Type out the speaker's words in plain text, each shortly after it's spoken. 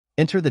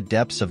Enter the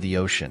depths of the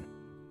ocean,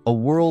 a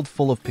world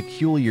full of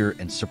peculiar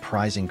and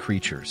surprising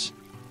creatures.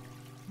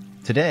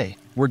 Today,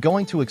 we're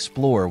going to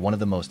explore one of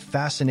the most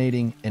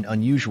fascinating and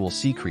unusual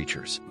sea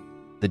creatures,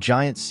 the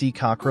giant sea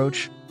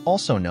cockroach,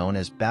 also known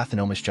as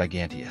Bathynomus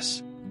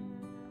giganteus.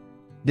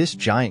 This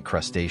giant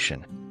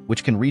crustacean,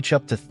 which can reach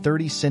up to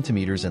 30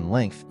 centimeters in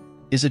length,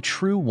 is a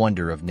true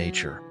wonder of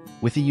nature,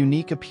 with a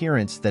unique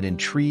appearance that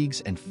intrigues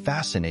and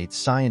fascinates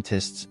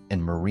scientists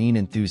and marine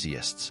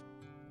enthusiasts.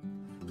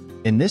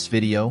 In this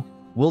video,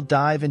 we'll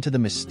dive into the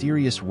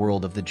mysterious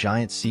world of the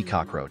giant sea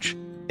cockroach,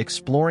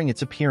 exploring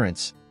its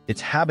appearance, its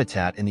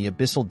habitat in the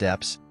abyssal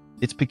depths,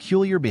 its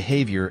peculiar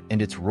behavior,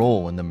 and its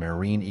role in the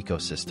marine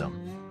ecosystem.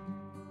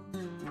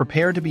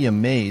 Prepare to be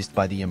amazed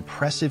by the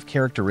impressive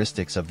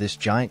characteristics of this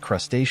giant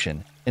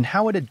crustacean and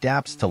how it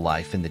adapts to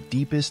life in the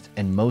deepest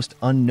and most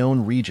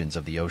unknown regions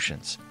of the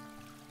oceans.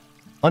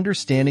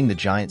 Understanding the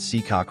giant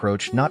sea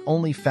cockroach not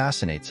only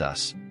fascinates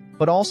us,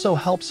 but also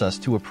helps us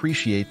to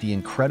appreciate the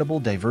incredible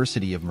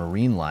diversity of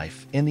marine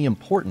life and the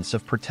importance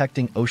of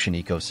protecting ocean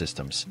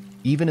ecosystems,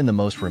 even in the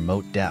most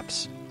remote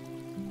depths.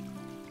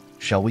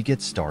 Shall we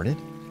get started?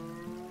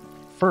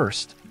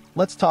 First,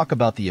 let's talk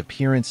about the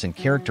appearance and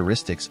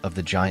characteristics of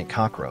the giant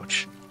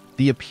cockroach.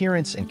 The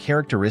appearance and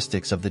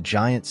characteristics of the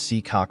giant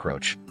sea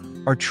cockroach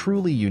are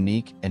truly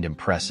unique and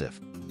impressive.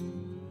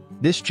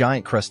 This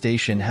giant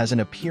crustacean has an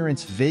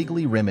appearance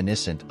vaguely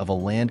reminiscent of a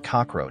land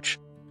cockroach,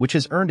 which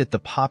has earned it the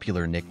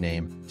popular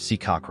nickname sea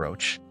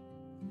cockroach.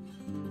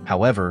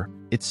 However,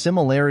 its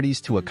similarities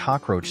to a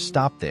cockroach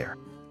stop there,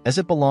 as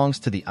it belongs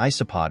to the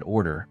isopod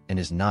order and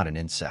is not an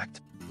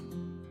insect.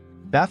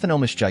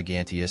 Bathynomus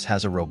giganteus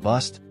has a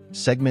robust,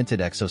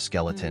 segmented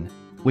exoskeleton,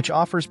 which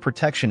offers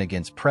protection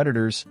against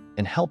predators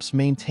and helps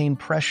maintain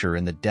pressure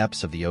in the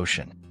depths of the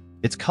ocean.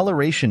 Its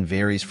coloration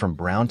varies from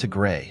brown to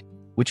gray,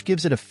 which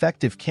gives it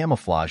effective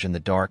camouflage in the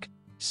dark,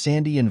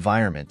 sandy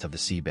environment of the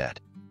seabed.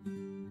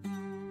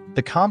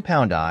 The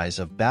compound eyes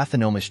of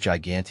Bathynomus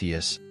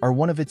giganteus are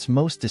one of its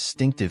most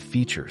distinctive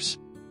features.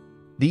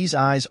 These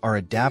eyes are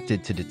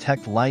adapted to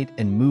detect light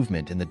and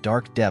movement in the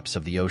dark depths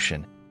of the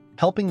ocean,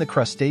 helping the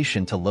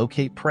crustacean to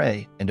locate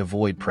prey and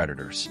avoid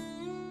predators.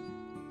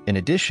 In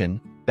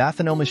addition,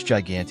 Bathynomus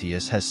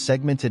giganteus has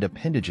segmented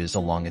appendages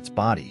along its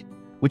body,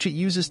 which it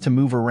uses to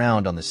move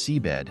around on the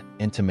seabed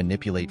and to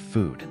manipulate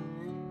food.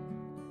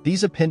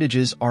 These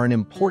appendages are an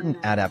important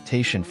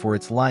adaptation for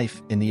its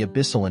life in the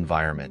abyssal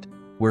environment,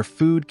 where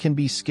food can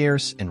be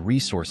scarce and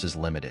resources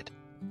limited.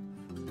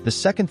 The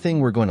second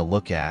thing we're going to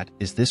look at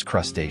is this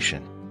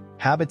crustacean,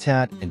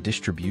 habitat and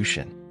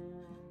distribution.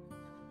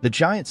 The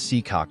giant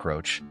sea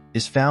cockroach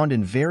is found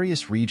in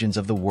various regions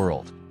of the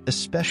world,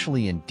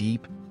 especially in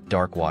deep,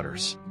 dark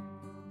waters.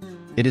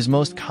 It is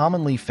most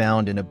commonly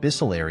found in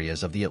abyssal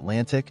areas of the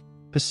Atlantic,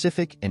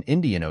 Pacific, and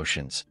Indian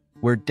Oceans,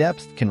 where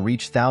depth can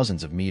reach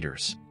thousands of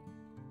meters.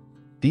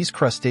 These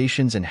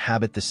crustaceans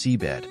inhabit the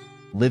seabed,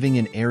 living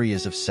in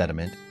areas of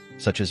sediment,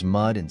 such as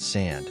mud and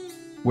sand,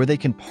 where they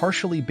can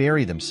partially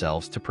bury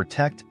themselves to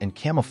protect and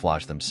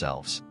camouflage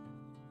themselves.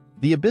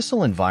 The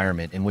abyssal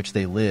environment in which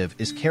they live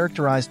is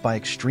characterized by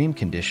extreme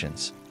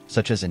conditions,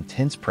 such as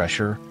intense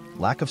pressure,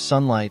 lack of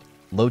sunlight,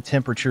 low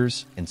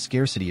temperatures, and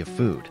scarcity of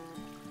food.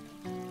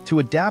 To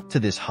adapt to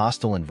this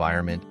hostile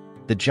environment,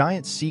 the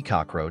giant sea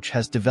cockroach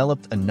has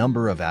developed a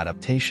number of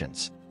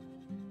adaptations.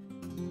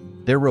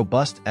 Their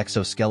robust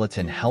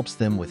exoskeleton helps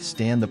them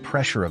withstand the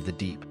pressure of the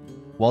deep,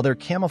 while their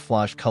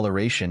camouflage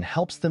coloration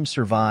helps them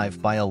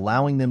survive by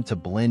allowing them to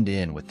blend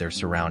in with their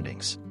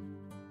surroundings.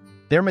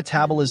 Their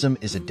metabolism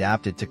is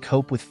adapted to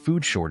cope with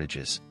food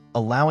shortages,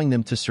 allowing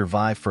them to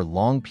survive for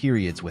long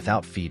periods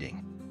without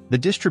feeding. The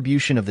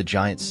distribution of the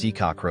giant sea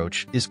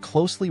cockroach is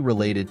closely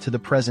related to the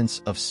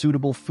presence of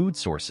suitable food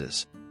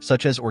sources,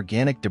 such as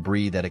organic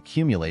debris that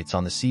accumulates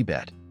on the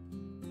seabed.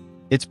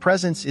 Its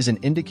presence is an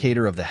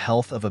indicator of the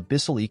health of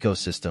abyssal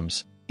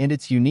ecosystems, and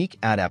its unique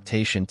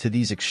adaptation to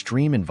these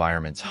extreme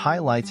environments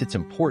highlights its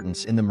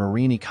importance in the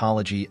marine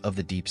ecology of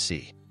the deep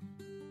sea.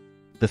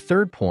 The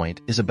third point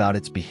is about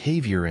its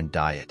behavior and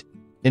diet.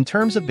 In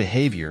terms of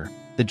behavior,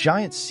 the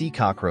giant sea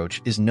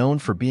cockroach is known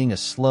for being a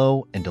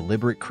slow and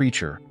deliberate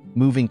creature,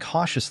 moving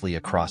cautiously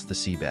across the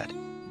seabed.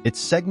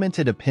 Its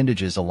segmented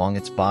appendages along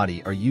its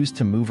body are used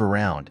to move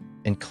around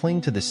and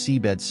cling to the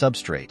seabed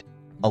substrate,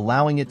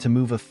 allowing it to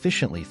move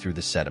efficiently through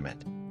the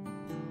sediment.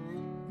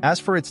 As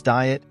for its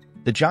diet,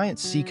 the giant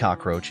sea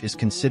cockroach is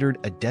considered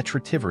a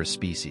detritivorous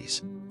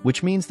species,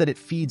 which means that it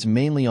feeds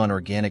mainly on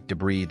organic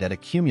debris that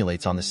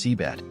accumulates on the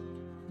seabed.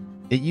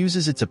 It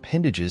uses its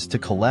appendages to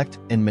collect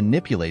and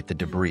manipulate the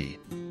debris,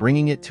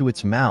 bringing it to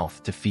its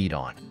mouth to feed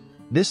on.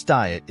 This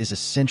diet is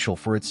essential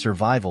for its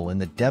survival in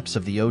the depths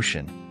of the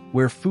ocean,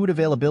 where food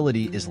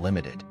availability is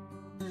limited.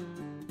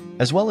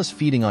 As well as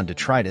feeding on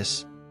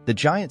detritus, the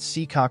giant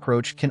sea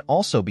cockroach can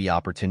also be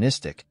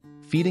opportunistic,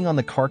 feeding on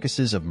the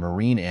carcasses of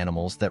marine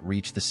animals that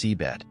reach the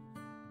seabed.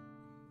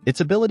 Its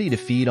ability to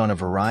feed on a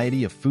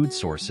variety of food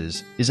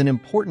sources is an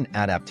important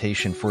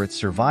adaptation for its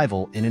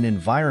survival in an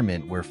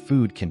environment where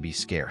food can be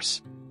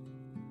scarce.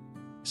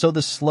 So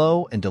the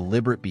slow and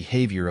deliberate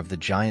behavior of the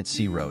giant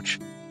sea roach,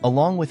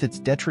 along with its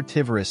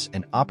detritivorous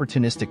and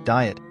opportunistic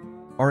diet,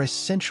 are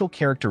essential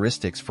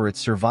characteristics for its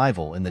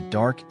survival in the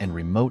dark and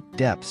remote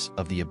depths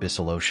of the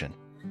abyssal ocean.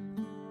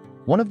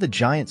 One of the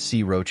giant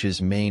sea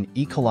roach's main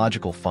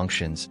ecological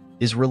functions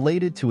is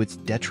related to its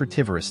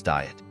detritivorous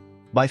diet.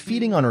 By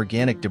feeding on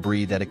organic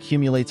debris that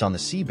accumulates on the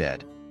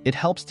seabed, it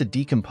helps to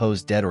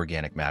decompose dead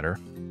organic matter,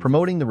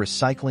 promoting the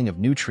recycling of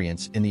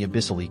nutrients in the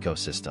abyssal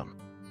ecosystem.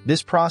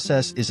 This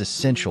process is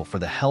essential for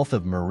the health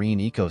of marine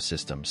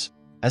ecosystems,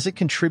 as it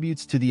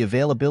contributes to the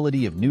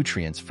availability of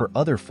nutrients for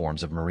other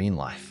forms of marine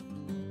life.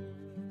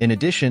 In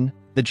addition,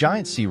 the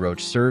giant sea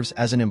roach serves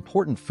as an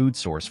important food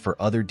source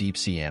for other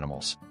deep-sea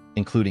animals,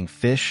 including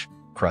fish,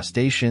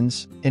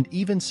 crustaceans, and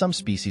even some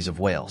species of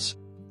whales.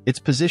 Its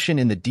position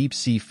in the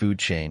deep-sea food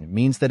chain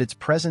means that its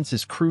presence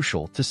is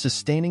crucial to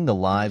sustaining the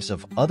lives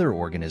of other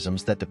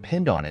organisms that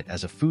depend on it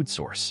as a food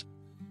source.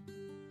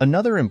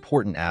 Another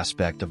important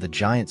aspect of the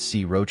giant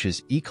sea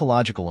roach's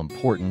ecological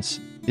importance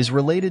is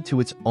related to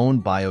its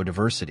own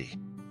biodiversity.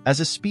 As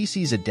a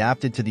species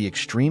adapted to the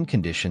extreme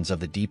conditions of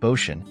the deep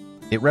ocean,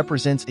 it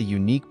represents a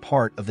unique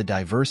part of the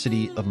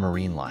diversity of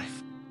marine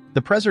life.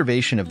 The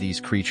preservation of these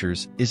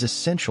creatures is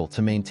essential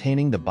to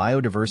maintaining the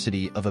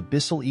biodiversity of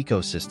abyssal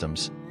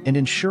ecosystems and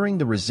ensuring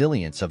the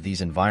resilience of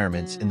these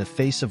environments in the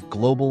face of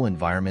global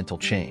environmental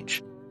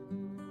change.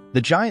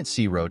 The giant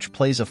sea roach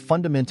plays a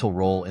fundamental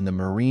role in the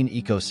marine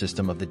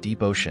ecosystem of the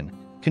deep ocean,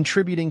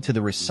 contributing to the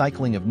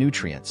recycling of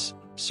nutrients,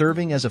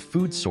 serving as a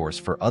food source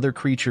for other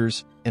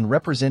creatures, and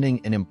representing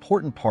an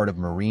important part of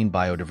marine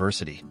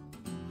biodiversity.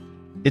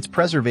 Its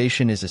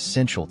preservation is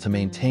essential to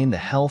maintain the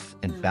health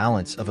and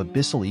balance of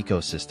abyssal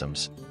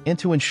ecosystems and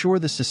to ensure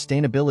the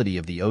sustainability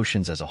of the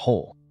oceans as a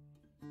whole.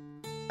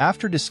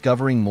 After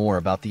discovering more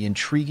about the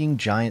intriguing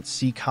giant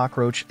sea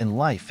cockroach and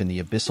life in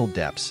the abyssal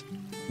depths,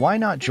 why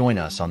not join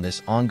us on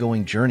this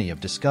ongoing journey of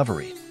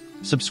discovery?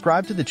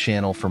 Subscribe to the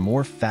channel for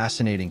more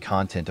fascinating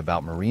content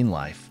about marine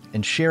life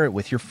and share it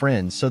with your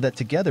friends so that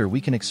together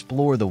we can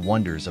explore the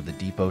wonders of the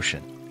deep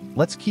ocean.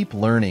 Let's keep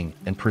learning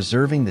and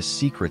preserving the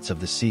secrets of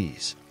the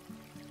seas.